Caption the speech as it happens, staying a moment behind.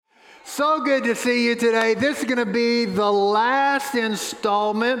So good to see you today. This is going to be the last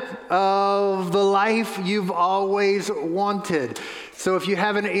installment of the life you've always wanted. So if you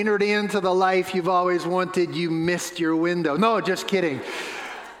haven't entered into the life you've always wanted, you missed your window. No, just kidding.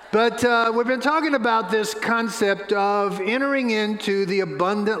 But we've been talking about this concept of entering into the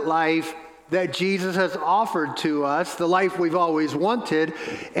abundant life that Jesus has offered to us, the life we've always wanted,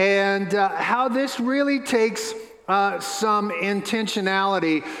 and how this really takes some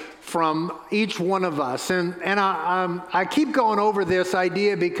intentionality from each one of us. And I keep going over this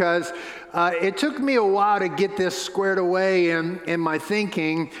idea because it took me a while to get this squared away in my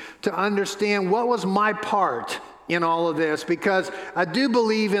thinking to understand what was my part in all of this, because I do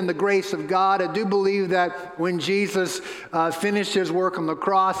believe in the grace of God. I do believe that when Jesus finished his work on the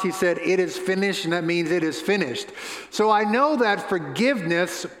cross, he said, "It is finished," and that means it is finished. So I know that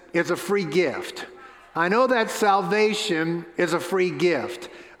forgiveness is a free gift. I know that salvation is a free gift.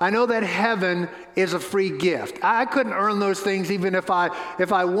 I know that heaven is a free gift. I couldn't earn those things even if I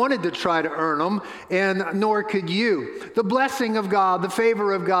wanted to try to earn them, and nor could you. The blessing of God, the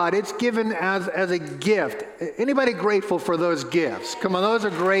favor of God, it's given as a gift. Anybody grateful for those gifts? Come on, those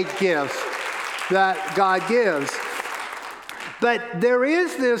are great gifts that God gives. But there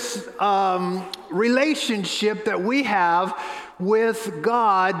is this relationship that we have with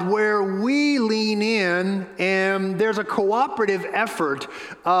God where we lean in, and there's a cooperative effort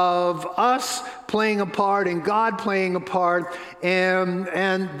of us playing a part and God playing a part, and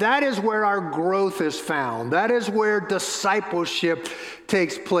that is where our growth is found. That is where discipleship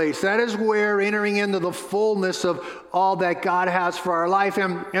takes place. That is where entering into the fullness of all that God has for our life.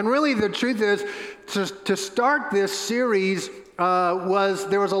 And really the truth is, to start this series,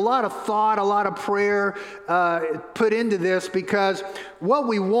 there was a lot of thought, a lot of prayer put into this, because what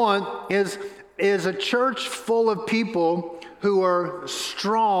we want is a church full of people who are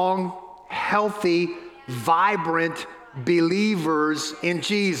strong, healthy, vibrant believers in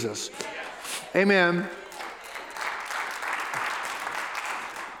Jesus. Amen.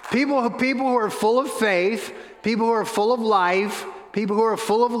 People who are full of faith, people who are full of life, people who are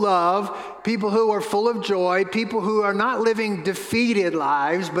full of love, people who are full of joy, people who are not living defeated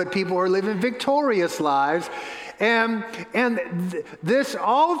lives, but people who are living victorious lives. And this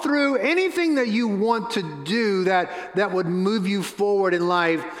all through anything that you want to do that would move you forward in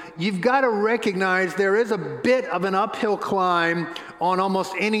life, you've got to recognize there is a bit of an uphill climb on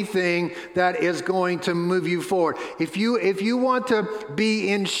almost anything that is going to move you forward. If you want to be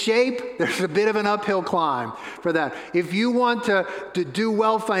in shape, there's a bit of an uphill climb for that. If you want to do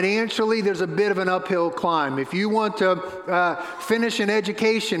well financially, there's a bit of an uphill climb. If you want to finish an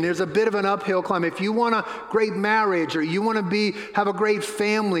education, there's a bit of an uphill climb. If you want a great marriage, or you want to have a great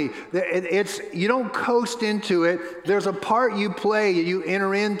family, you don't coast into it. There's a part you play. You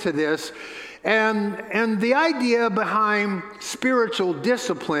enter into this. And the idea behind spiritual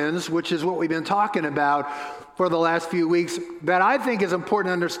disciplines, which is what we've been talking about for the last few weeks, that I think is important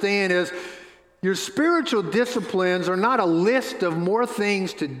to understand is your spiritual disciplines are not a list of more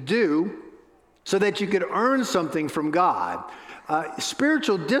things to do so that you could earn something from God.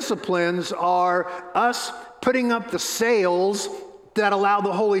 Spiritual disciplines are us putting up the sails that allow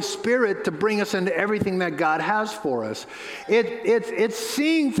the Holy Spirit to bring us into everything that God has for us. It's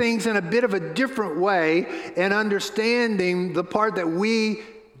seeing things in a bit of a different way and understanding the part that we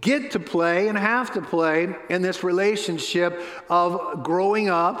get to play and have to play in this relationship of growing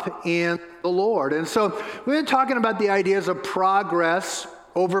up in the Lord. And so we've been talking about the ideas of progress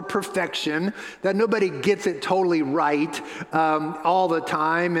over perfection, that nobody gets it totally right all the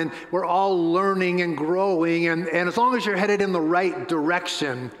time, and we're all learning and growing, and as long as you're headed in the right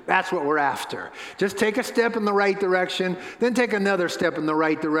direction, that's what we're after. Just take a step in the right direction, then take another step in the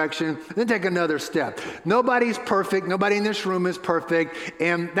right direction, then take another step. Nobody's perfect. Nobody in this room is perfect,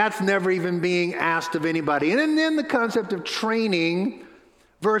 and that's never even being asked of anybody. And then the concept of training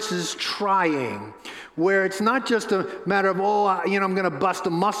versus trying, where it's not just a matter of, I'm going to bust a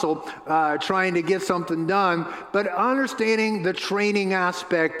muscle trying to get something done, but understanding the training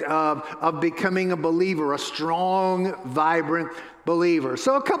aspect of becoming a believer, a strong, vibrant believer.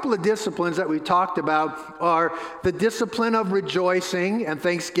 So a couple of disciplines that we talked about are the discipline of rejoicing and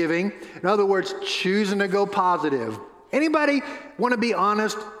thanksgiving. In other words, choosing to go positive. Anybody want to be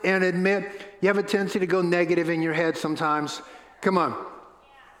honest and admit you have a tendency to go negative in your head sometimes? Come on.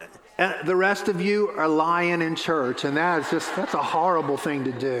 The rest of you are lying in church, and that's a horrible thing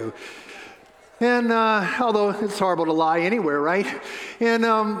to do. And although it's horrible to lie anywhere, right? And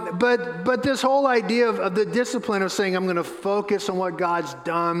but this whole idea of the discipline of saying, I'm going to focus on what God's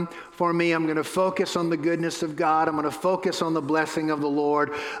done for me. I'm going to focus on the goodness of God. I'm going to focus on the blessing of the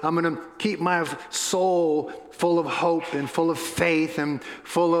Lord. I'm going to keep my soul full of hope and full of faith and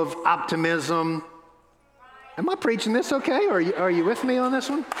full of optimism. Am I preaching this okay? Are you with me on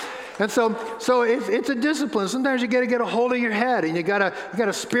this one? And so it's a discipline. Sometimes you got to get a hold of your head, and you got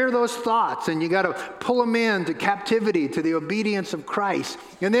to spear those thoughts, and you got to pull them into captivity to the obedience of Christ.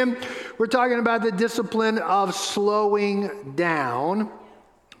 And then we're talking about the discipline of slowing down,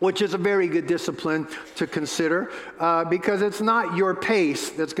 which is a very good discipline to consider because it's not your pace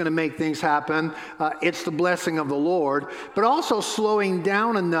that's going to make things happen. It's the blessing of the Lord, but also slowing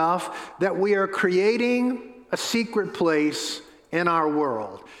down enough that we are creating a secret place in our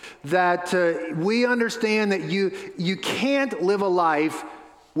world. That we understand that you can't live a life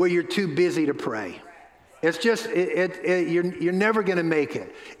where you're too busy to pray. It's just, you're never going to make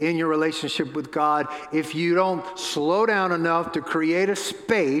it in your relationship with God if you don't slow down enough to create a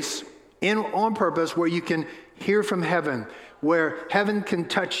space on purpose where you can hear from heaven, where heaven can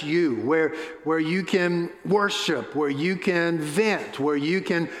touch you, where you can worship, where you can vent, where you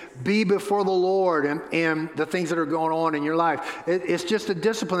can be before the Lord and the things that are going on in your life. It's just a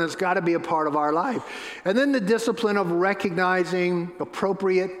discipline that's got to be a part of our life. And then the discipline of recognizing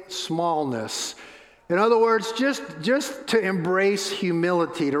appropriate smallness. In other words, just to embrace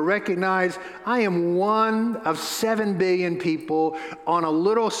humility, to recognize I am one of 7 billion people on a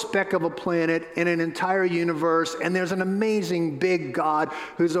little speck of a planet in an entire universe, and there's an amazing big God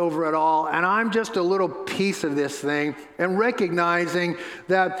who's over it all, and I'm just a little piece of this thing, and recognizing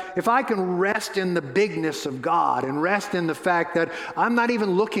that if I can rest in the bigness of God and rest in the fact that I'm not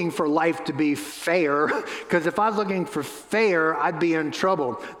even looking for life to be fair, because if I was looking for fair, I'd be in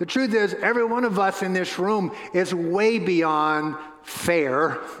trouble. The truth is, every one of us in this room is way beyond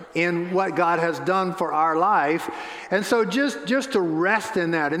fair in what God has done for our life. And so just to rest in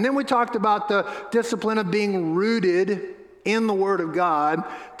that. And then we talked about the discipline of being rooted in the Word of God.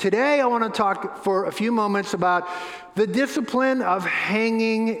 Today I want to talk for a few moments about the discipline of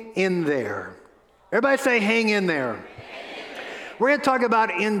hanging in there. Everybody say hang in there. We're going to talk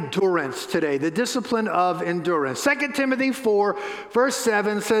about endurance today, the discipline of endurance. 2 Timothy 4, verse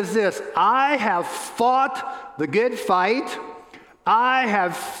 7 says this, I have fought the good fight. I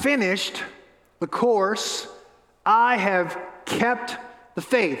have finished the course. I have kept the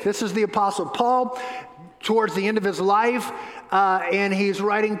faith. This is the Apostle Paul towards the end of his life, and he's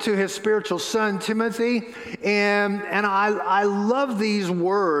writing to his spiritual son, Timothy. And I love these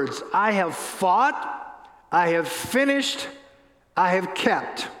words. I have fought. I have finished. I have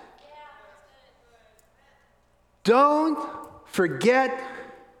kept. Don't forget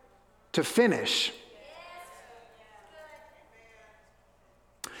to finish.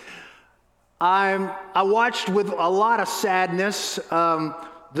 I watched with a lot of sadness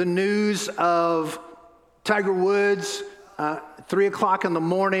the news of Tiger Woods, 3 o'clock in the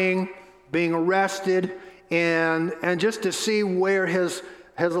morning, being arrested, and just to see where his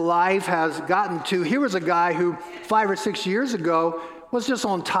life has gotten to. Here was a guy who 5 or 6 years ago was just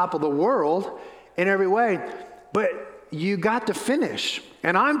on top of the world in every way. But you got to finish.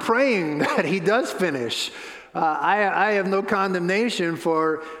 And I'm praying that he does finish. I have no condemnation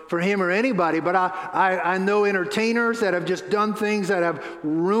for him or anybody, but I know entertainers that have just done things that have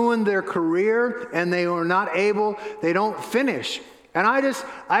ruined their career, and they are not able, they don't finish. And I just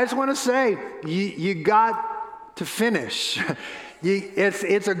want to say, you got to finish.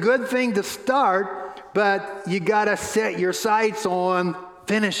 It's a good thing to start, but you got to set your sights on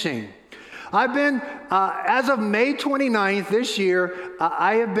finishing. I've been, as of May 29th this year,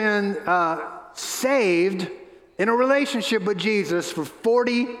 I have been saved in a relationship with Jesus for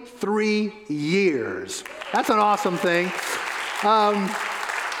 43 years. That's an awesome thing.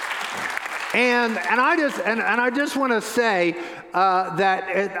 And I just want to say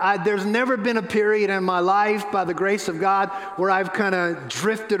that there's never been a period in my life, by the grace of God, where I've kind of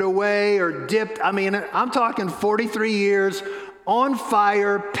drifted away or dipped. I mean, I'm talking 43 years on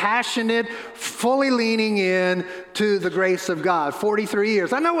fire, passionate, fully leaning in to the grace of God. 43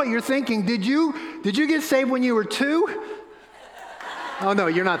 years. I know what you're thinking. Did you get saved when you were 2? Oh no,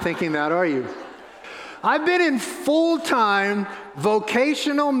 you're not thinking that, are you? I've been in full-time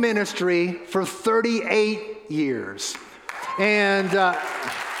vocational ministry for 38 years. And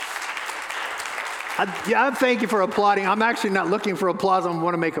I thank you for applauding. I'm actually not looking for applause. I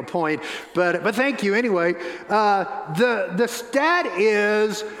want to make a point. But thank you anyway. The stat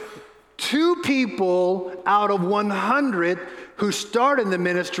is 2 people out of 100 who started the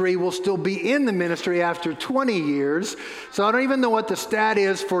ministry will still be in the ministry after 20 years. So I don't even know what the stat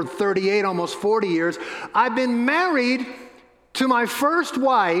is for 38, almost 40 years. I've been married to my first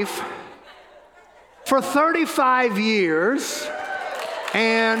wife for 35 years.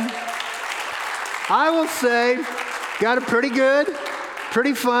 And I will say, got a pretty good,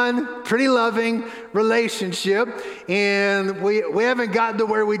 pretty fun, pretty loving relationship. And we haven't gotten to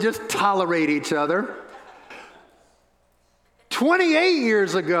where we just tolerate each other. 28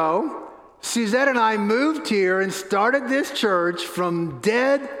 years ago, Suzette and I moved here and started this church from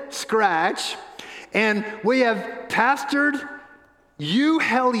dead scratch. And we have pastored you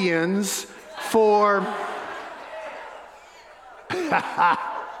hellions for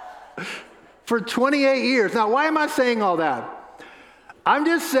 28 years. Now, why am I saying all that? I'm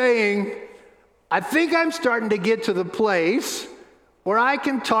just saying, I think I'm starting to get to the place where I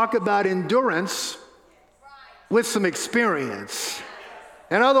can talk about endurance with some experience.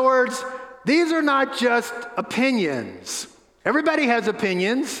 In other words, these are not just opinions. Everybody has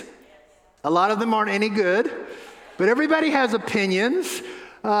opinions. A lot of them aren't any good, but everybody has opinions.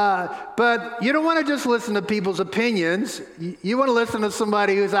 But you don't want to just listen to people's opinions. You want to listen to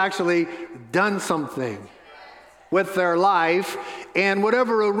somebody who's actually done something with their life and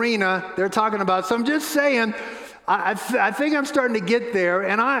whatever arena they're talking about. So I'm just saying, I think I'm starting to get there,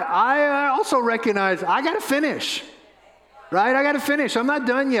 and I also recognize I got to finish, right? I got to finish. I'm not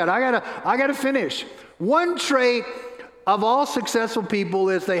done yet. I got to finish. One trait of all successful people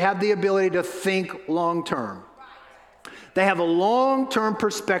is they have the ability to think long term. They have a long-term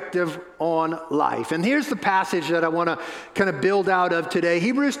perspective on life. And here's the passage that I want to kind of build out of today.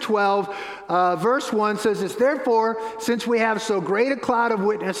 Hebrews 12, verse 1 says this, "Therefore, since we have so great a cloud of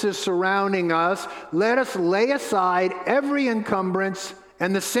witnesses surrounding us, let us lay aside every encumbrance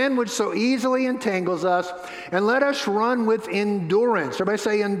and the sin which so easily entangles us, and let us run with endurance." Everybody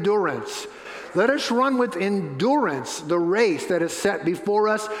say endurance. Let us run with endurance the race that is set before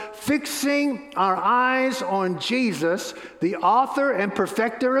us, fixing our eyes on Jesus, the author and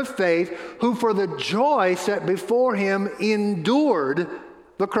perfecter of faith, who for the joy set before him endured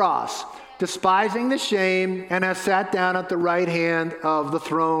the cross, despising the shame, and has sat down at the right hand of the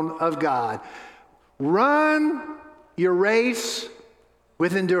throne of God. Run your race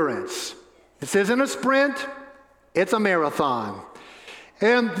with endurance. This isn't a sprint, it's a marathon.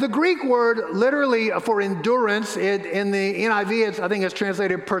 And the Greek word literally for endurance in the NIV, I think it's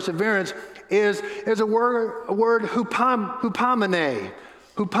translated perseverance, is a word hupomene.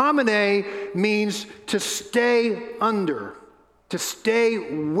 Hupomene means to stay under, to stay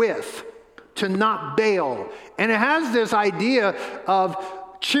with, to not bail. And it has this idea of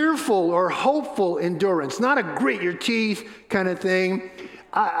cheerful or hopeful endurance, not a grit your teeth kind of thing.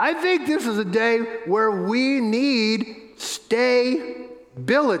 I think this is a day where we need stability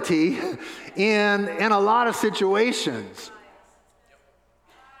in a lot of situations.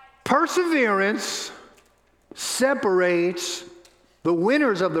 Perseverance separates the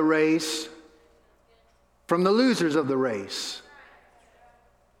winners of the race from the losers of the race.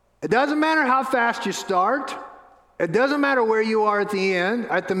 It doesn't matter how fast you start. It doesn't matter where you are at the end,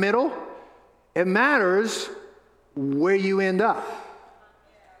 at the middle. It matters where you end up.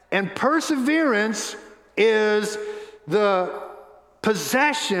 And perseverance is the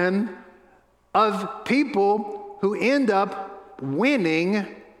possession of people who end up winning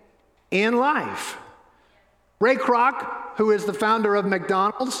in life. Ray Kroc, who is the founder of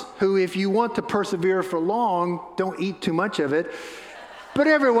McDonald's, who if you want to persevere for long, don't eat too much of it. But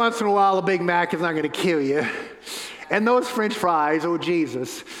every once in a while, a Big Mac is not going to kill you. And those French fries, oh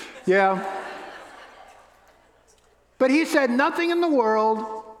Jesus. Yeah. But he said nothing in the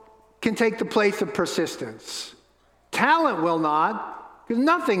world can take the place of persistence. Talent will not, because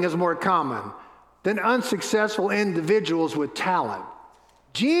nothing is more common than unsuccessful individuals with talent.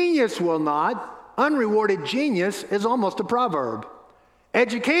 Genius will not. Unrewarded genius is almost a proverb.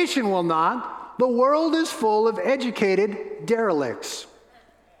 Education will not. The world is full of educated derelicts.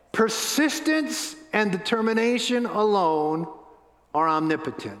 Persistence and determination alone are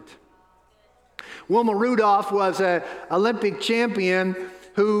omnipotent. Wilma Rudolph was an Olympic champion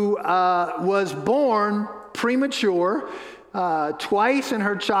who was born premature, twice in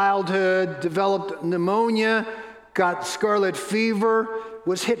her childhood, developed pneumonia, got scarlet fever,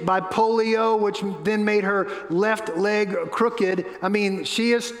 was hit by polio, which then made her left leg crooked. I mean,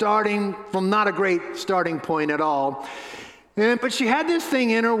 she is starting from not a great starting point at all. But she had this thing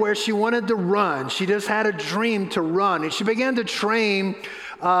in her where she wanted to run. She just had a dream to run. And she began to train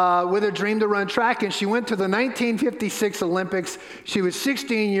with a dream to run track, and she went to the 1956 Olympics. She was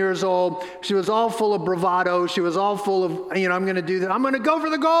 16 years old. She was all full of bravado. She was all full of, I'm going to do that. I'm going to go for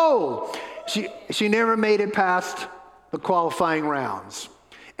the gold. She never made it past the qualifying rounds.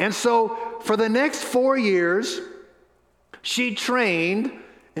 And so for the next 4 years, she trained,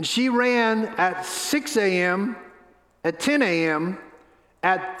 and she ran at 6 a.m., at 10 a.m.,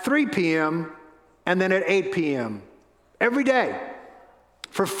 at 3 p.m., and then at 8 p.m. every day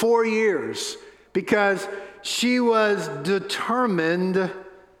for 4 years, because she was determined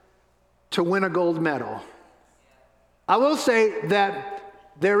to win a gold medal. I will say that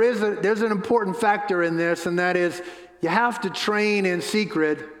there's an important factor in this, and that is you have to train in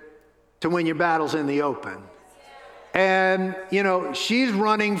secret to win your battles in the open. And, she's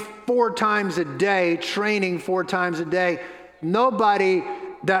running 4 times a day, training 4 times a day. Nobody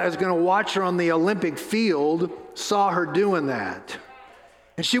that is going to watch her on the Olympic field saw her doing that.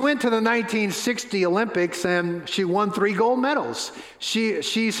 And she went to the 1960 Olympics and she won 3 gold medals.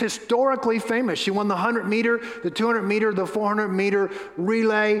 She's historically famous. She won the 100 meter, the 200 meter, the 400 meter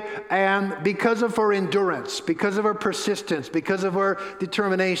relay, and because of her endurance, because of her persistence, because of her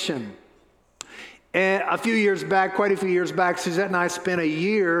determination. And quite a few years back, Suzette and I spent a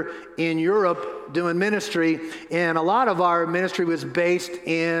year in Europe doing ministry, and a lot of our ministry was based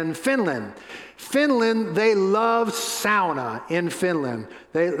in Finland. They love sauna in Finland.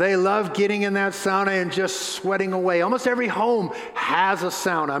 They love getting in that sauna and just sweating away. Almost every home has a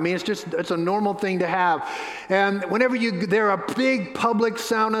sauna. I mean, it's a normal thing to have. And there are big public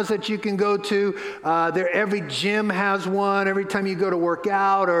saunas that you can go to. Every gym has one. Every time you go to work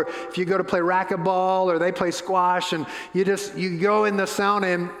out, or if you go to play racquetball, or they play squash, and you go in the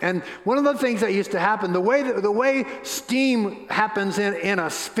sauna. And one of the things that used to happen, the way steam happens in a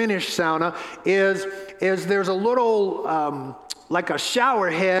Finnish sauna is there's a little like a shower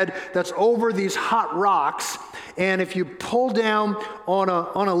head that's over these hot rocks, and if you pull down on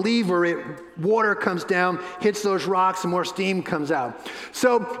a lever, water comes down, hits those rocks, and more steam comes out.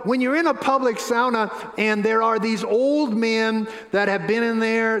 So when you're in a public sauna and there are these old men that have been in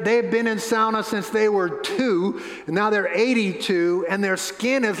there, they've been in sauna since they were 2, and now they're 82, and their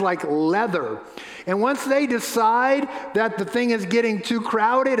skin is like leather. And once they decide that the thing is getting too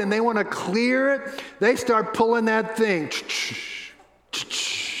crowded and they want to clear it, they start pulling that thing.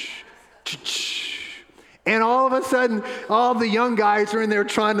 And all of a sudden, all the young guys are in there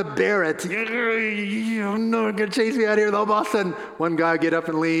trying to bear it. No, they're going to chase me out of here. All of a sudden, one guy get up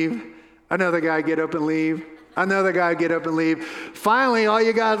and leave. Another guy get up and leave. Another guy get up and leave. Finally, all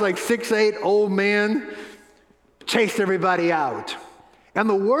you guys, like 6'8" old men, chased everybody out. And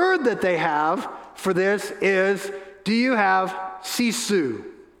the word that they have for this is, do you have sisu?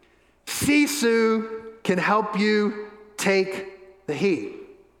 Sisu can help you take the heat.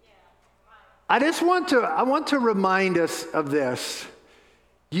 I want to remind us of this.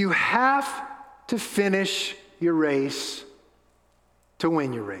 You have to finish your race to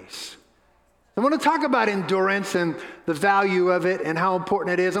win your race. I want to talk about endurance and the value of it and how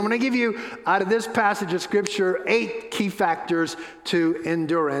important it is. I'm going to give you, out of this passage of Scripture, 8 key factors to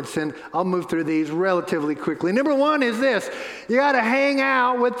endurance, and I'll move through these relatively quickly. Number 1 is this: you got to hang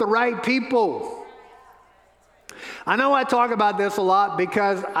out with the right people. I know I talk about this a lot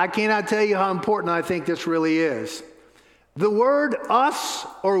because I cannot tell you how important I think this really is. The word us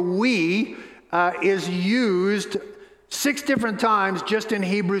or we is used 6 different times just in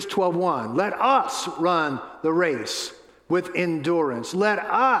Hebrews 12:1. Let us run the race with endurance. Let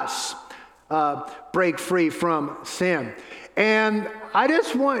us break free from sin. And I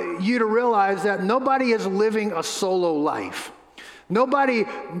just want you to realize that nobody is living a solo life.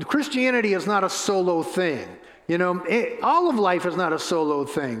 Christianity is not a solo thing. All of life is not a solo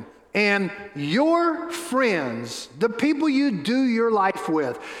thing. And your friends, the people you do your life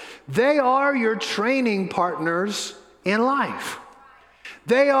with, they are your training partners in life.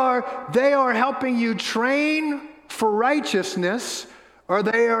 They are helping you train for righteousness, or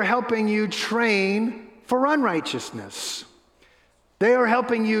they are helping you train for unrighteousness. They are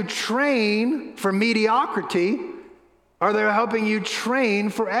helping you train for mediocrity, or they're helping you train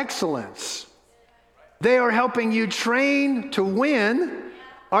for excellence. They are helping you train to win,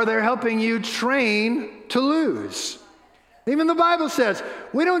 or they're helping you train to lose. Even the Bible says,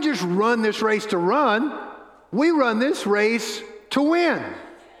 we don't just run this race to run, we run this race to win.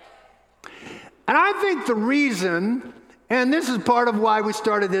 And I think the reason, and this is part of why we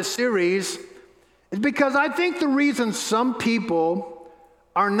started this series, is because I think the reason some people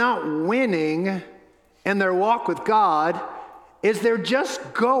are not winning in their walk with God is they're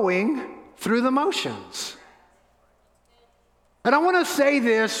just going through the motions. And I want to say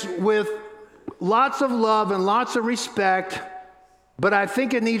this with lots of love and lots of respect, but I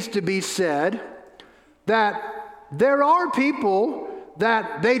think it needs to be said that there are people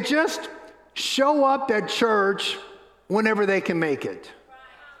that they just show up at church whenever they can make it.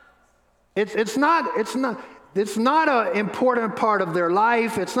 It's not an important part of their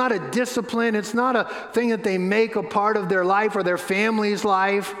life. It's not a discipline. It's not a thing that they make a part of their life or their family's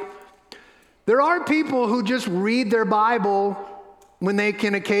life. There are people who just read their Bible when they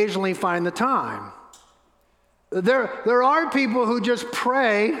can occasionally find the time. There are people who just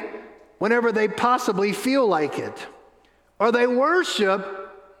pray whenever they possibly feel like it. Or they worship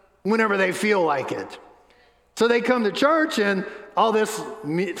whenever they feel like it. So they come to church and all this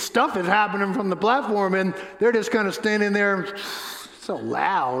stuff is happening from the platform and they're just kind of standing there, so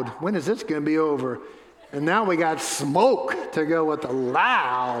loud. When is this going to be over? And now we got smoke to go with the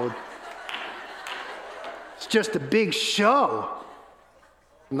loud. It's just a big show.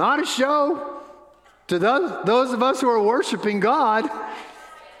 Not a show to those of us who are worshiping God.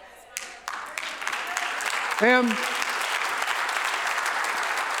 And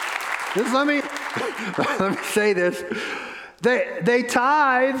let me say this. They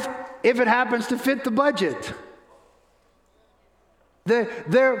tithe if it happens to fit the budget. They're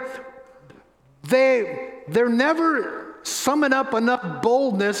never summon up enough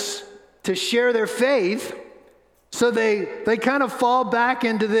boldness to share their faith, so they kind of fall back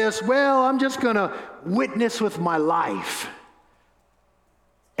into this, well, I'm just going to witness with my life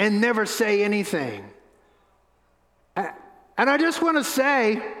and never say anything. And I just want to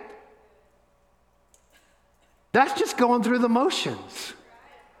say, that's just going through the motions.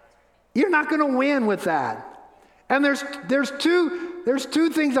 You're not going to win with that. And there's two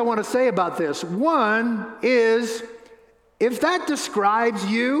things I want to say about this. One is, if that describes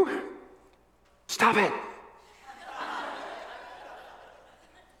you, stop it.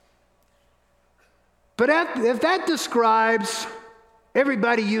 But if that describes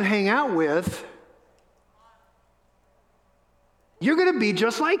everybody you hang out with, you're going to be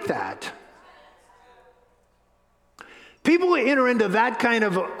just like that. People enter into that kind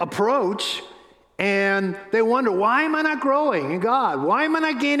of approach and they wonder, why am I not growing in God? Why am I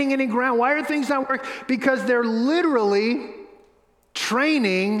not gaining any ground? Why are things not working? Because they're literally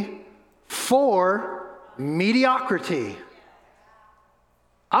training for mediocrity.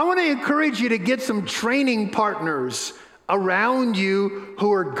 I want to encourage you to get some training partners around you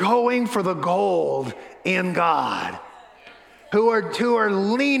who are going for the gold in God. Who are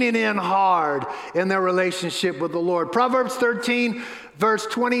leaning in hard in their relationship with the Lord. Proverbs 13, verse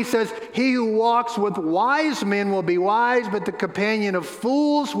 20 says, he who walks with wise men will be wise, but the companion of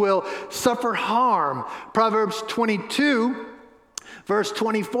fools will suffer harm. Proverbs 22, verse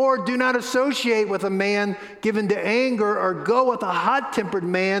 24, do not associate with a man given to anger or go with a hot-tempered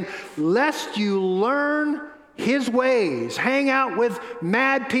man, lest you learn his ways. Hang out with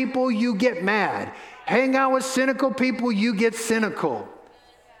mad people, you get mad. Hang out with cynical people, you get cynical.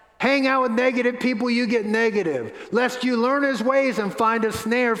 Hang out with negative people, you get negative. Lest you learn his ways and find a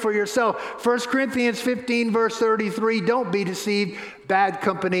snare for yourself. 1 Corinthians 15, verse 33, don't be deceived. Bad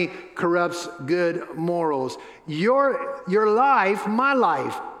company corrupts good morals. Your life, my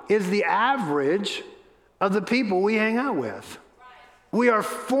life, is the average of the people we hang out with. We are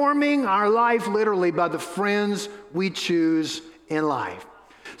forming our life literally by the friends we choose in life.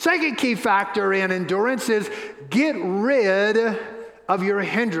 Second key factor in endurance is get rid of your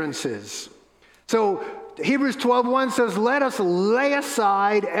hindrances. So Hebrews 12:1 says, let us lay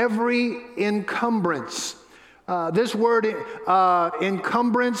aside every encumbrance. This word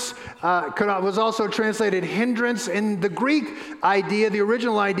encumbrance was also translated hindrance. In the Greek idea, the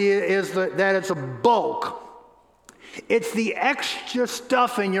original idea is that it's a bulk. It's the extra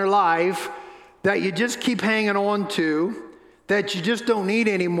stuff in your life that you just keep hanging on to, that you just don't need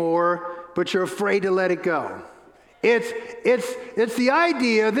anymore, but you're afraid to let it go. It's the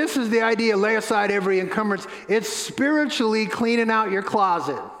idea, this is the idea, lay aside every encumbrance. It's spiritually cleaning out your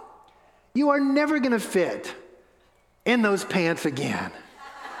closet. You are never going to fit in those pants again.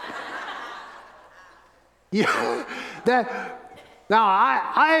 Now,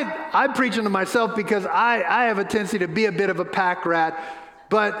 I'm preaching to myself because I have a tendency to be a bit of a pack rat,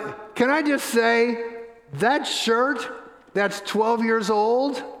 but can I just say, that shirt that's 12 years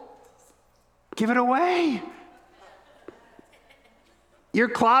old, give it away. Your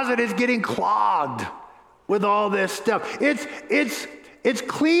closet is getting clogged with all this stuff. It's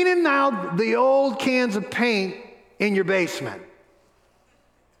cleaning out the old cans of paint in your basement.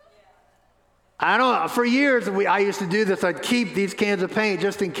 I don't. For years, I used to do this. I'd keep these cans of paint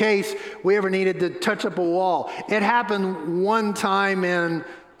just in case we ever needed to touch up a wall. It happened one time in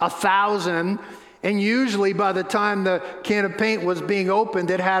 1,000, and usually by the time the can of paint was being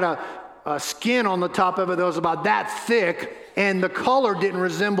opened, it had a skin on the top of it that was about that thick, and the color didn't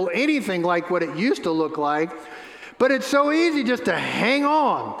resemble anything like what it used to look like. But it's so easy just to hang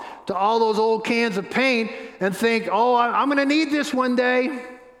on to all those old cans of paint and think, oh, I'm going to need this one day.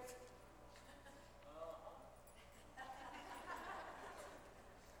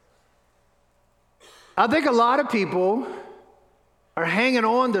 I think a lot of people are hanging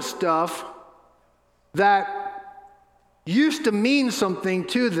on to stuff that used to mean something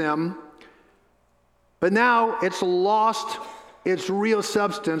to them, but now it's lost its real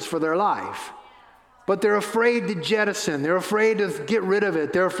substance for their life. But they're afraid to jettison. They're afraid to get rid of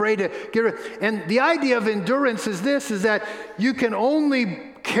it. They're afraid to get rid. And the idea of endurance is this, is that you can only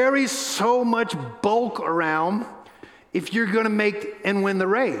carry so much bulk around if you're going to make and win the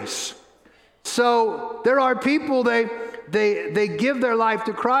race. So there are people, they give their life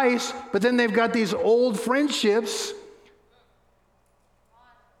to Christ, but then they've got these old friendships.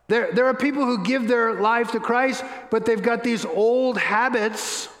 There are people who give their life to Christ, but they've got these old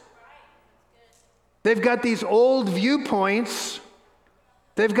habits. They've got these old viewpoints.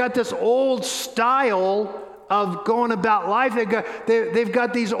 They've got this old style of going about life. They've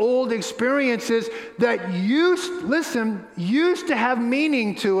got these old experiences that used to have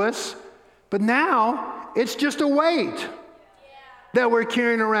meaning to us, but now it's just a weight that we're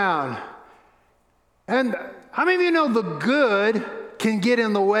carrying around. And how many of you know the good can get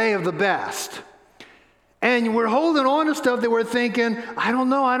in the way of the best? And we're holding on to stuff that we're thinking, I don't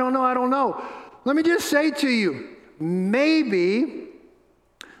know. Let me just say to you, maybe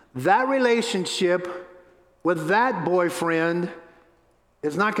that relationship with that boyfriend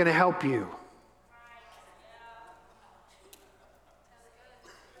is not going to help you.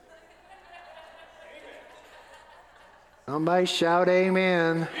 Somebody shout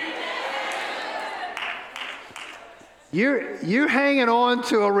amen. You're hanging on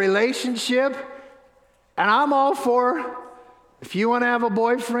to a relationship, and I'm all for, if you want to have a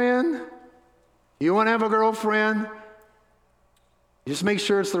boyfriend, you want to have a girlfriend, just make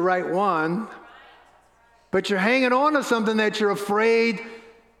sure it's the right one. But you're hanging on to something that you're afraid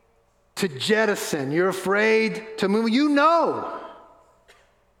to jettison. You're afraid to move. You know.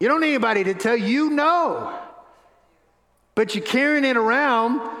 You don't need anybody to tell you. You know. But you're carrying it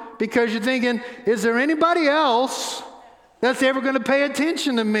around because you're thinking, is there anybody else that's ever going to pay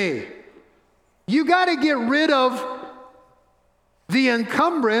attention to me? You got to get rid of the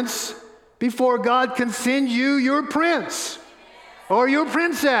encumbrance before God can send you your prince or your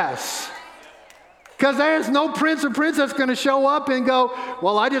princess. Because there's no prince or princess going to show up and go,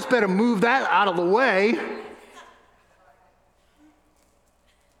 well, I just better move that out of the way.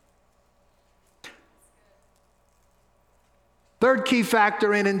 Third key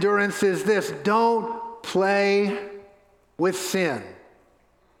factor in endurance is this: don't play with sin.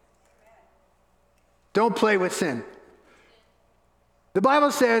 Don't play with sin. The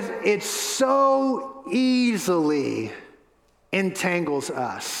Bible says it so easily entangles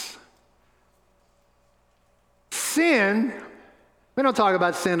us. Sin, we don't talk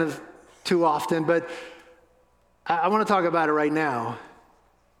about sin too often, but I want to talk about it right now.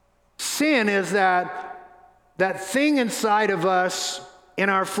 Sin is that thing inside of us, in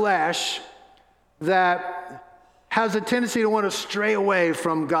our flesh, that has a tendency to want to stray away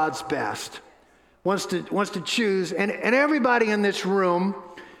from God's best, wants to choose. And everybody in this room,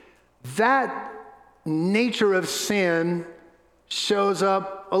 that nature of sin shows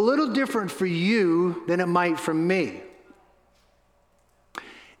up a little different for you than it might for me.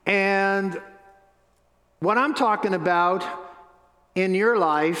 And what I'm talking about in your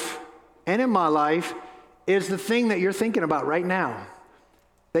life and in my life is the thing that you're thinking about right now.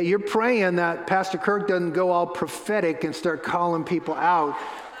 That you're praying that Pastor Kirk doesn't go all prophetic and start calling people out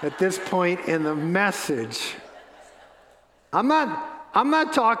at this point in the message. I'm not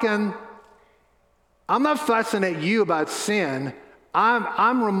fussing at you about sin.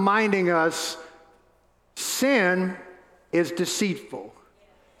 I'm reminding us sin is deceitful.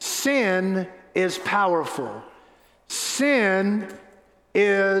 Sin is powerful. Sin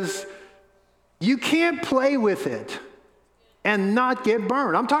is, you can't play with it and not get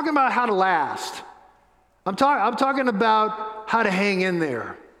burned. I'm talking about how to last. I'm talking about how to hang in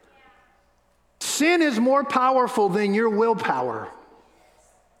there. Sin is more powerful than your willpower.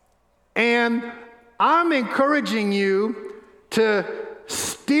 And I'm encouraging you to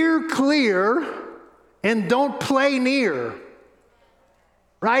steer clear and don't play near.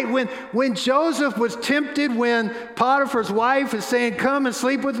 Right? When Joseph was tempted, when Potiphar's wife is saying, come and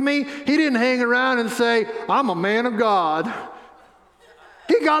sleep with me, he didn't hang around and say, I'm a man of God.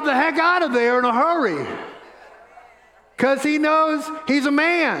 He got the heck out of there in a hurry because he knows he's a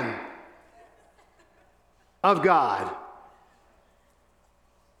man of God.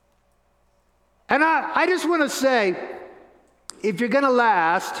 And I just want to say, if you're going to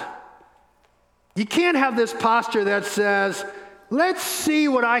last, you can't have this posture that says, let's see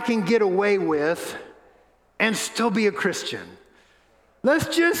what I can get away with and still be a Christian.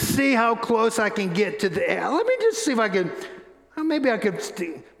 Let's just see how close I can get to the end. Let me just see if I can,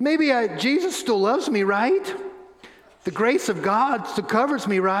 Jesus still loves me, right? The grace of God still covers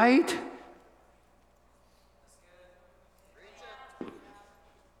me, right?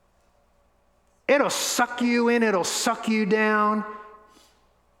 It'll suck you in, it'll suck you down.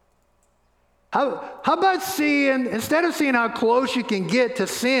 How about seeing, instead of seeing how close you can get to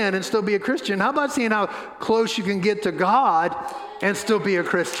sin and still be a Christian, how about seeing how close you can get to God and still be a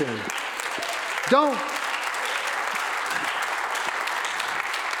Christian?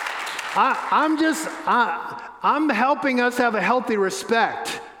 I'm helping us have a healthy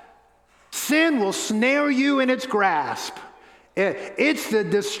respect. Sin will snare you in its grasp. It's the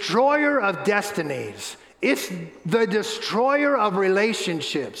destroyer of destinies. It's the destroyer of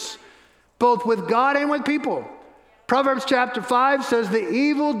relationships, both with God and with people. Proverbs chapter 5 says, the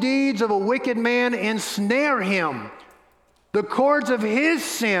evil deeds of a wicked man ensnare him. The cords of his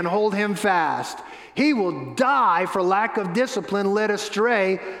sin hold him fast. He will die for lack of discipline, led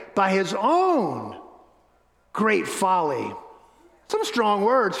astray by his own great folly. Some strong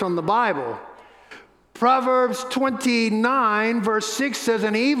words from the Bible. Proverbs 29 verse 6 says,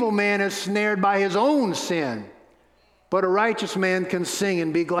 an evil man is snared by his own sin, but a righteous man can sing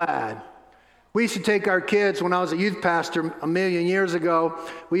and be glad. We used to take our kids, when I was a youth pastor a million years ago,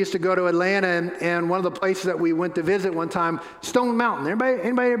 we used to go to Atlanta, and one of the places that we went to visit one time, Stone Mountain.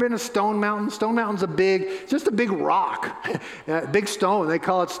 Anybody ever been to Stone Mountain? Stone Mountain's just a big rock, big stone. They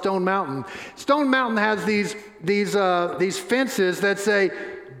call it Stone Mountain. Stone Mountain has these fences that say,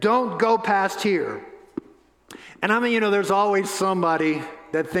 don't go past here. And I mean, there's always somebody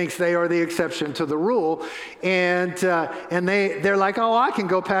that thinks they are the exception to the rule. And they're like, oh, I can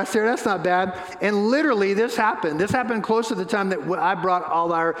go past there. That's not bad. And literally this happened. This happened close to the time that I brought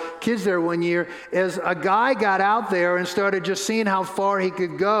all our kids there one year, as a guy got out there and started just seeing how far he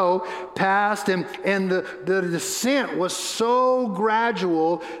could go past. And the descent was so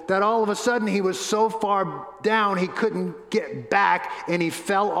gradual that all of a sudden he was so far down he couldn't get back, and he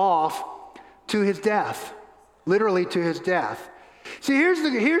fell off to his death, literally to his death. See, here's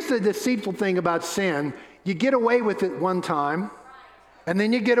the deceitful thing about sin. You get away with it one time, and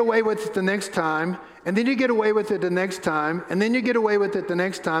then you get away with it the next time, and then you get away with it the next time, and then you get away with it the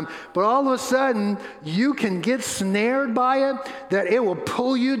next time. But all of a sudden, you can get snared by it, that it will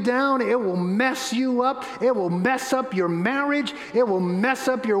pull you down, it will mess you up, it will mess up your marriage, it will mess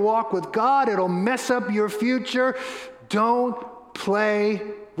up your walk with God, it'll mess up your future. Don't play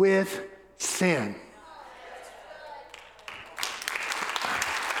with sin.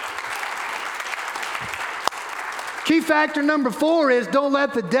 Key factor number 4 is don't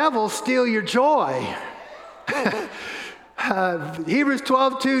let the devil steal your joy. Hebrews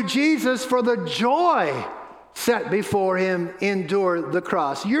 12:2, Jesus, for the joy set before him, endured the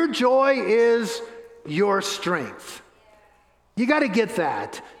cross. Your joy is your strength. You got to get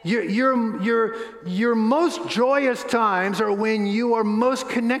that. Your most joyous times are when you are most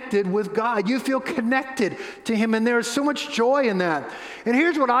connected with God. You feel connected to him, and there is so much joy in that. And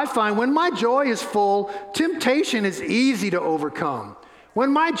here's what I find. When my joy is full, temptation is easy to overcome.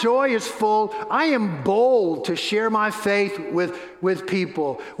 When my joy is full, I am bold to share my faith with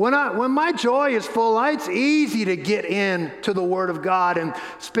people. When my joy is full, it's easy to get into the Word of God and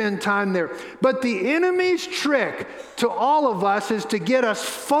spend time there. But the enemy's trick to all of us is to get us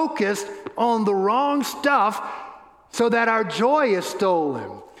focused on the wrong stuff so that our joy is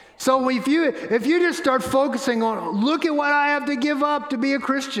stolen. So if you just start focusing on, look at what I have to give up to be a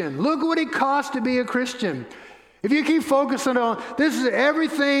Christian. Look what it costs to be a Christian. If you keep focusing on, this is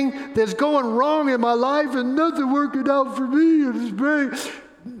everything that's going wrong in my life and nothing working out for me, it's great.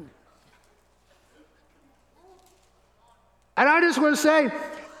 And I just want to say,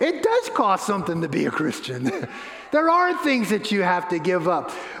 it does cost something to be a Christian. There are things that you have to give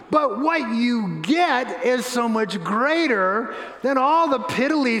up. But what you get is so much greater than all the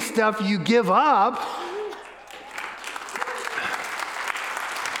piddly stuff you give up.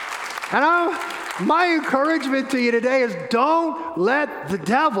 And my encouragement to you today is don't let the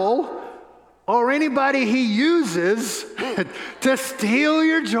devil or anybody he uses to steal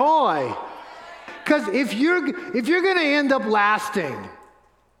your joy. Because if you're going to end up lasting,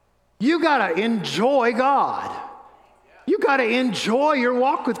 you got to enjoy God. You got to enjoy your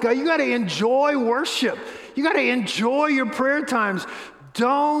walk with God. You got to enjoy worship. You got to enjoy your prayer times.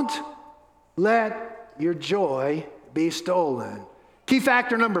 Don't let your joy be stolen. Key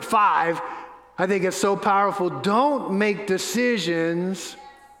factor number 5, I think it's so powerful. Don't make decisions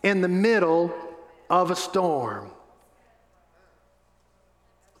in the middle of a storm.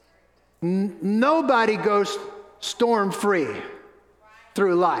 Nobody goes storm-free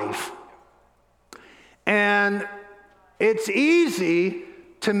through life. And it's easy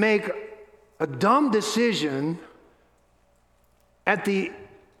to make a dumb decision at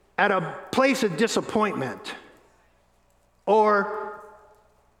a place of disappointment, or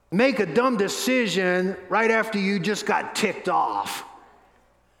make a dumb decision right after you just got ticked off.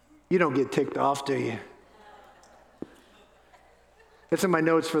 You don't get ticked off, do you? It's in my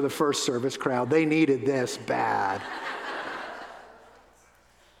notes for the first service crowd. They needed this bad.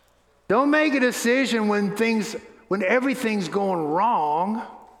 Don't make a decision when everything's going wrong.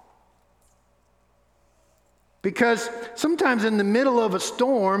 Because sometimes in the middle of a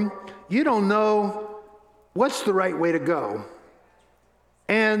storm, you don't know what's the right way to go.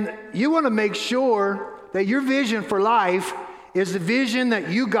 And you want to make sure that your vision for life is the vision that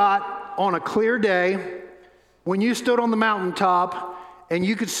you got on a clear day when you stood on the mountaintop and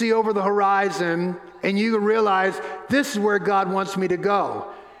you could see over the horizon and you realize, this is where God wants me to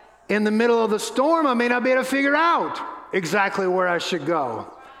go. In the middle of the storm, I may not be able to figure out exactly where I should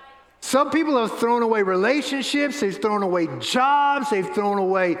go. Some people have thrown away relationships, they've thrown away jobs, they've thrown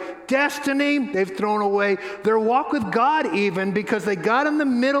away destiny, they've thrown away their walk with God even because they got in the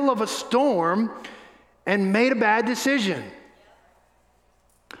middle of a storm and made a bad decision.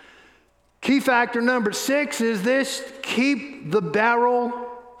 Key factor number 6 is this: keep the barrel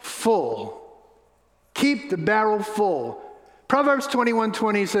full. Keep the barrel full. Proverbs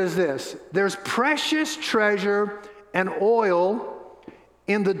 21:20 says this: there's precious treasure and oil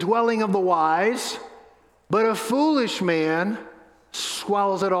in the dwelling of the wise, but a foolish man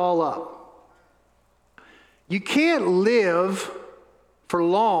swallows it all up. You can't live for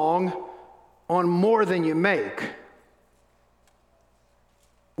long on more than you make.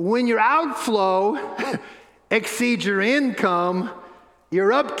 When your outflow exceeds your income,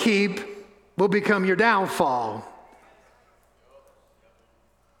 your upkeep will become your downfall.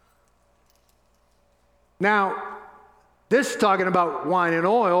 Now, this is talking about wine and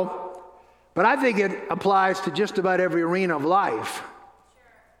oil, but I think it applies to just about every arena of life.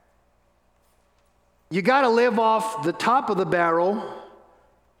 You got to live off the top of the barrel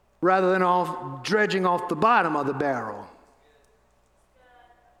rather than dredging off the bottom of the barrel.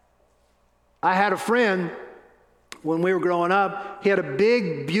 I had a friend when we were growing up. He had a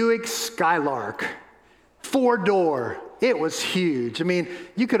big Buick Skylark, 4-door. It was huge. I mean,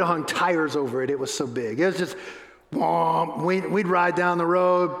 you could have hung tires over it. It was so big. It was just, we'd ride down the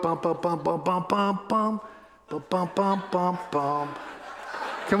road, bump, bump, bump, bump, bump, bump, bump, bump, bump, bump, bump, bump.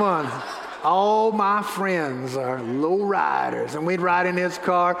 Come on. All my friends are low riders, and we'd ride in his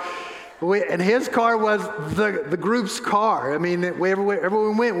car. And his car was the group's car. I mean, wherever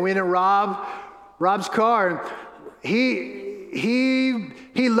we went in Rob's car. And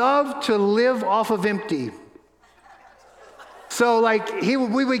he loved to live off of empty. So like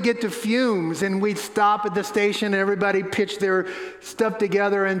we would get to Fumes and we'd stop at the station and everybody pitched their stuff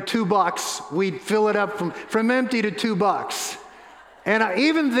together, and $2, we'd fill it up from empty to $2. And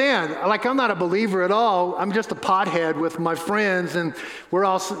even then, like, I'm not a believer at all. I'm just a pothead with my friends, and we're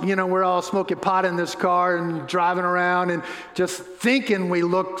all smoking pot in this car and driving around and just thinking we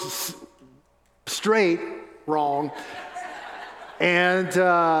look straight wrong. And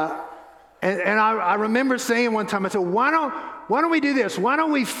I remember saying one time, I said, why don't we do this? Why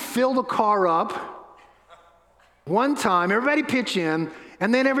don't we fill the car up one time, everybody pitch in,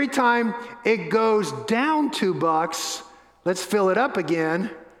 and then every time it goes down $2, let's fill it up again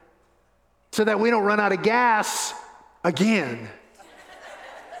so that we don't run out of gas again.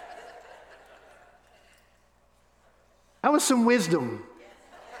 That was some wisdom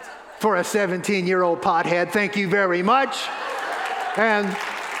for a 17-year-old pothead. Thank you very much.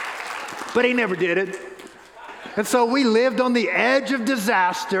 But he never did it. And so we lived on the edge of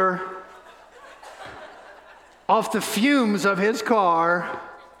disaster off the fumes of his car.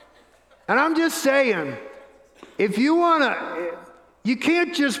 And I'm just saying, if you want to, you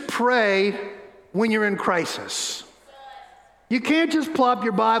can't just pray when you're in crisis. You can't just plop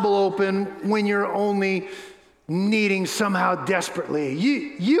your Bible open when you're only needing somehow desperately.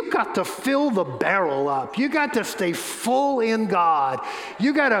 You got to fill the barrel up. You got to stay full in God.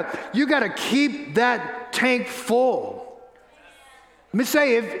 You got to keep that tank full. Let me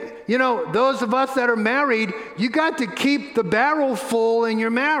say, if those of us that are married, you got to keep the barrel full in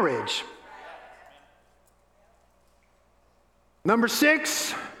your marriage. Number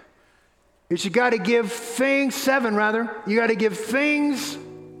 6 is you got to give things, 7 rather, you got to give things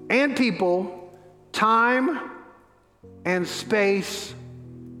and people time and space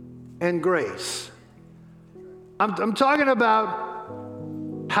and grace. I'm talking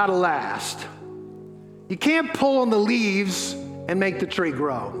about how to last. You can't pull on the leaves and make the tree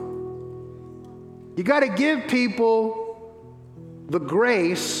grow. You got to give people the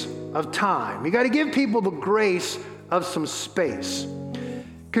grace of time. You got to give people the grace of some space.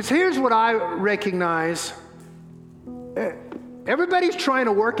 Because here's what I recognize. Everybody's trying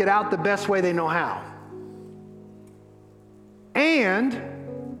to work it out the best way they know how.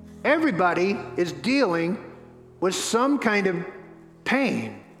 And everybody is dealing with some kind of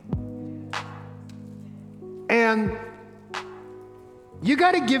pain. And you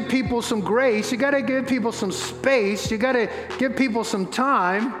got to give people some grace. You got to give people some space. You got to give people some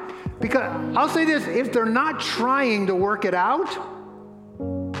time. Because I'll say this, if they're not trying to work it out,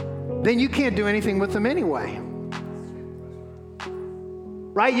 then you can't do anything with them anyway.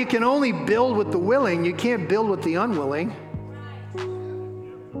 Right? You can only build with the willing. You can't build with the unwilling.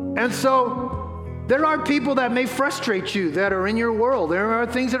 And so there are people that may frustrate you that are in your world. There are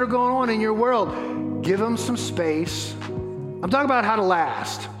things that are going on in your world. Give them some space. I'm talking about how to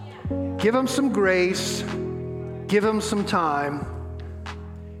last. Give them some grace. Give them some time.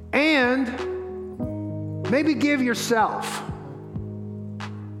 And maybe give yourself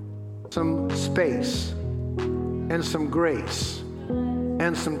some space and some grace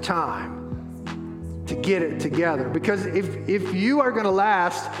and some time to get it together. Because if you are going to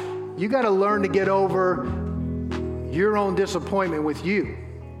last, you got to learn to get over your own disappointment with you.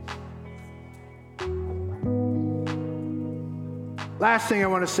 Last thing I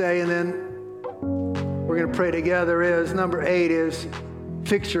want to say, and then we're going to pray together, is number 8 is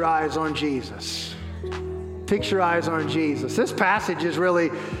fix your eyes on Jesus. Fix your eyes on Jesus. This passage is really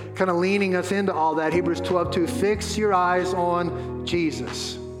kind of leaning us into all that. Hebrews 12:2, fix your eyes on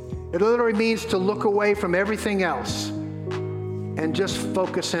Jesus. It literally means to look away from everything else and just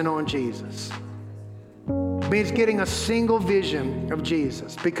focus in on Jesus. It means getting a single vision of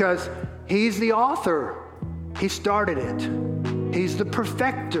Jesus because he's the author. He started it. He's the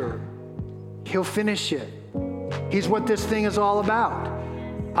perfecter. He'll finish it. He's what this thing is all about.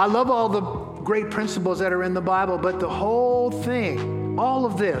 I love all the great principles that are in the Bible, but the whole thing, all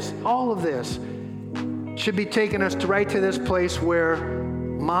of this should be taking us right to this place where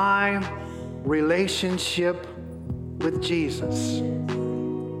my relationship with Jesus.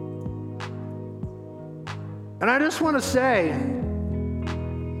 And I just want to say,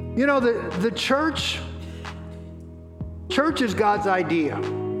 the church is God's idea.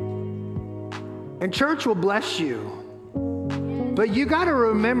 And church will bless you. But you got to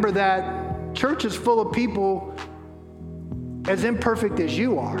remember that church is full of people as imperfect as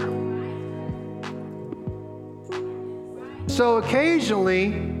you are. So occasionally,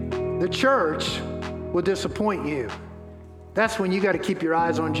 the church will disappoint you. That's when you got to keep your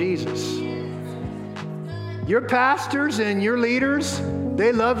eyes on Jesus. Your pastors and your leaders,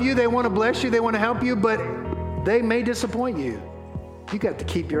 they love you, they want to bless you, they want to help you, but they may disappoint you. You got to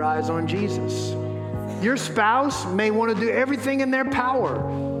keep your eyes on Jesus. Your spouse may want to do everything in their power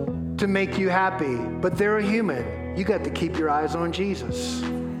to make you happy, but they're a human. You got to keep your eyes on Jesus.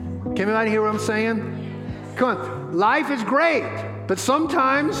 Can anybody hear what I'm saying? Come on. Life is great, but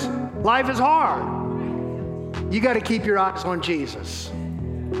sometimes life is hard. You got to keep your eyes on Jesus.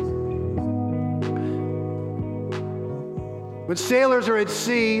 When sailors are at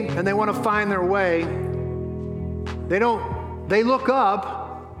sea and they want to find their way, they look up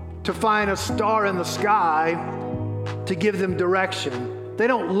to find a star in the sky to give them direction. They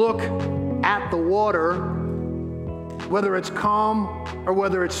don't look at the water, whether it's calm or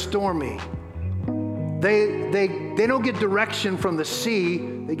whether it's stormy. They don't get direction from the sea,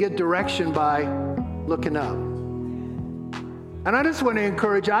 they get direction by looking up. And I just want to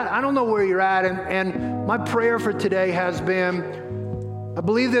encourage, I don't know where you're at, and my prayer for today has been, I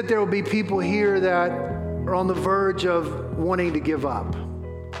believe that there will be people here that are on the verge of wanting to give up.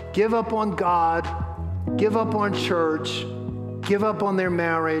 Give up on God, give up on church, give up on their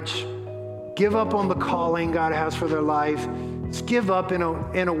marriage, give up on the calling God has for their life. Just give up in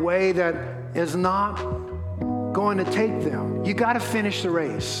a way that is not going to take them. You got to finish the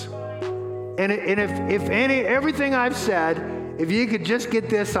race. And if everything I've said, if you could just get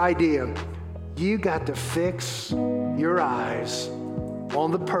this idea, you got to fix your eyes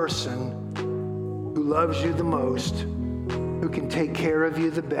on the person who loves you the most, who can take care of you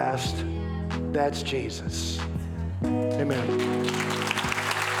the best. That's Jesus. Amen.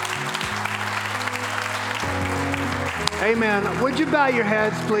 Amen. Would you bow your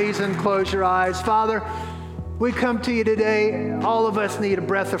heads, please, and close your eyes? Father, we come to you today. All of us need a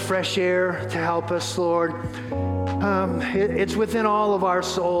breath of fresh air to help us, Lord. It's within all of our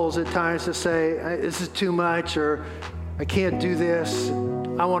souls at times to say, this is too much, or I can't do this.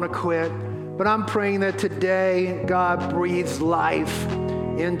 I want to quit. But I'm praying that today God breathes life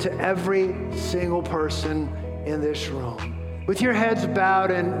into every single person in this room. With your heads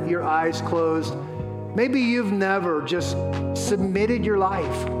bowed and your eyes closed, maybe you've never just submitted your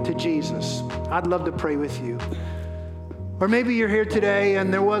life to Jesus. I'd love to pray with you. Or maybe you're here today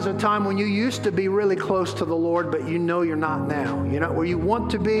and there was a time when you used to be really close to the Lord, but you know you're not now. You're not where you want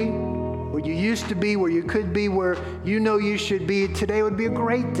to be, where you used to be, where you could be, where you know you should be. Today would be a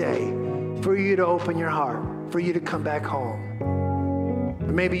great day for you to open your heart, for you to come back home.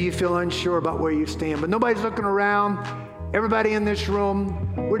 Or maybe you feel unsure about where you stand, but nobody's looking around. Everybody in this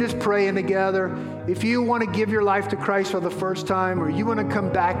room, we're just praying together. If you want to give your life to Christ for the first time, or you want to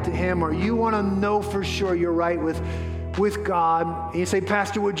come back to Him, or you want to know for sure you're right with God, and you say,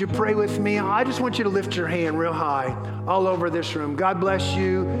 Pastor, would you pray with me? I just want you to lift your hand real high all over this room. God bless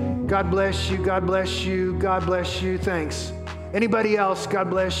you. God bless you. God bless you. God bless you. Thanks. Anybody else? God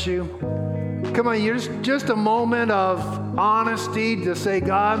bless you. Come on, just a moment of honesty to say,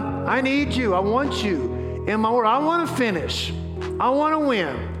 God, I need you. I want you in my world. I want to finish. I want to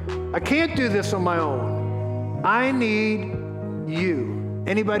win. I can't do this on my own. I need you.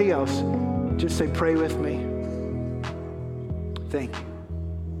 Anybody else? Just say, pray with me. Thank you.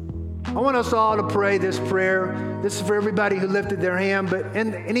 I want us all to pray this prayer. This is for everybody who lifted their hand,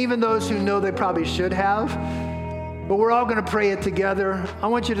 and even those who know they probably should have. But we're all going to pray it together. I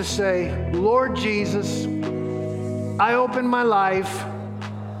want you to say, Lord Jesus, I open my life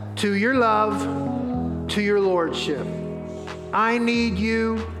to your love, to your lordship. I need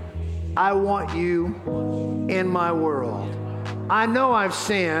you. I want you in my world. I know I've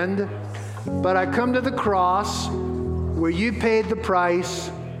sinned, but I come to the cross where you paid the price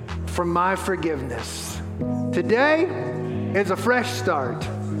for my forgiveness. Today is a fresh start,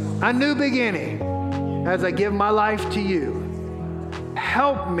 a new beginning as I give my life to you.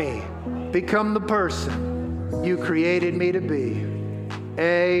 Help me become the person you created me to be.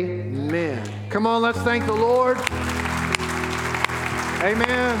 Amen. Come on, let's thank the Lord.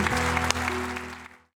 Amen.